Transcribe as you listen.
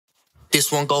This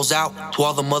one goes out to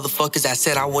all the motherfuckers that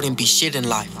said I wouldn't be shit in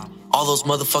life. All those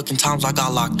motherfucking times I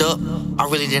got locked up, I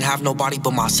really didn't have nobody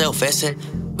but myself, that's it.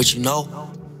 But you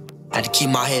know, I had to keep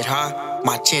my head high,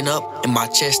 my chin up, and my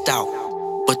chest out.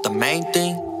 But the main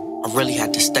thing, I really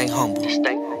had to stay humble.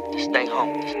 Stay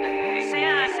humble.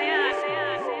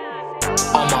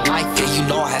 All my life, yeah, you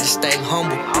know I had to stay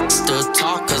humble. Stood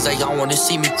tall, cause they all wanna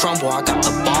see me crumble. I got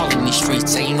the ball in these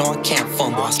streets, and you know I can't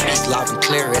fumble. I speak loud and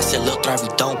clear, I said, Lil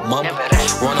Travieso, don't mumble.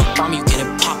 Run up on me, you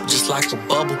getting popped just like a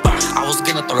bubble. I was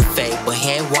gonna throw the fade, but he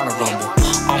ain't wanna rumble.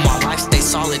 All my life, stay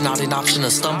solid, not an option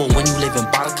to stumble. When you living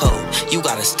by the code, you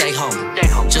gotta stay humble.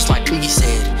 Just like Biggie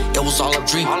said, it was all a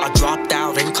dream. I dropped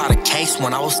out and caught a case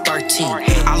when I was 13.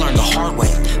 I learned the hard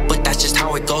way, but that's just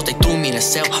how it goes. They threw me in a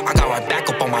cell, I got right back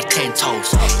up on my 10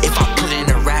 toes. If I put it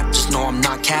in a rap, just know I'm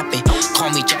not capping.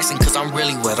 Call me Jackson, cause I'm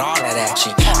really with all that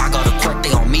action. I got a court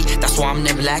day on me, that's why I'm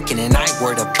never lacking. And I ain't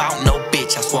worried about no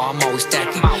bitch, that's why I'm always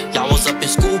stacking. Y'all was up in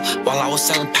school while I was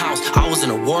selling pounds. I was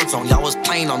in a war zone, y'all was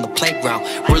playing on the playground.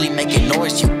 Really making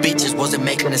noise, you bitches wasn't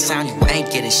making a sound. You ain't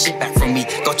getting shit back from me,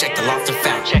 go check the loft and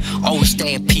found. Always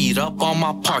staying peed up on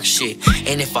my park shit.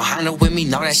 And if a Hina with me,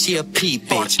 know that she a P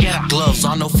bitch. Gloves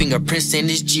on, no fingerprints in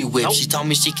this G-whip. She told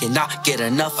me she cannot get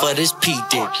enough of this P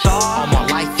dick. All my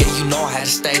life, yeah, you know I had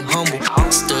to stay humble.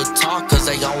 Stood tall, cause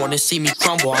they all wanna see me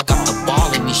crumble. I got the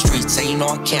ball in these streets, and you know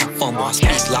I can't fumble. I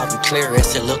speak loud and clear, I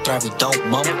said, Lil Travieso, don't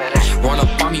mumble. Run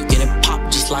up on me, you getting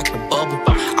popped just like a bubble.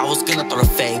 I was gonna throw the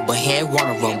fade, but he ain't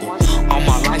wanna rumble. All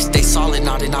my life, stay solid,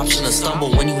 not an option to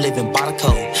stumble. When you living by the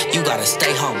code, you gotta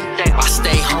stay humble. I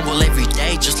stay humble every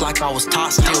day, just like I was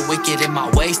taught. Still wicked in my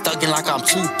ways, thugging like I'm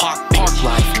Tupac. Park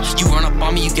life, you run up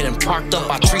on me, you getting parked up.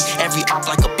 I treat every op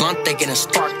like a blunt, they getting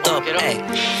sparked up. Hey,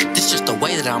 this just the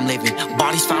way that I'm living.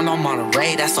 Bodies found on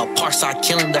Monterey, that's a Parkside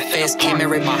killing. The feds came and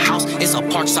raid my house, it's a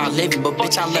Parkside living. But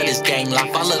bitch, I love this gang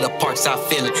life, I love the Parkside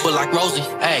feeling. But like Rosie,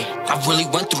 hey, I really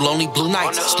went through lonely blue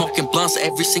nights, smoking blunts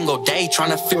every single day,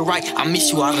 trying to feel right. I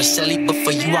miss you out of celly, but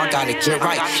for you I gotta get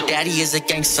right. Daddy is a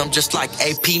gangster, I'm just like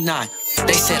AP9.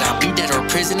 They said I'd be dead or in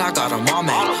prison, I got them all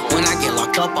mad. When I get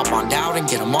locked up, I bond out and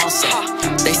get them all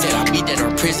sad. They said I'd be dead or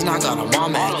in prison, I got them all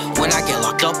mad. When I get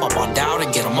locked up, I bond out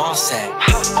and get them all sad.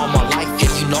 All my life,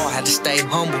 yeah, you know I had to stay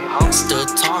humble. Stood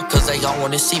tall, cause they all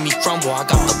wanna see me crumble. I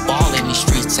got the ball in these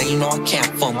streets, and you know I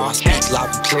can't fumble. I speak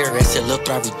loud and clear, I said, Lil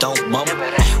Travieso, don't mumble.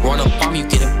 Run up on me, you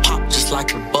getting popped just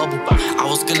like a bubble. I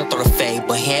was gonna throw the fade,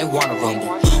 but he ain't wanna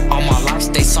rumble. All my life,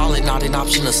 stay solid, not an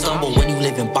option to stumble. When you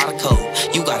living by the code,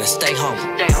 you gotta stay humble.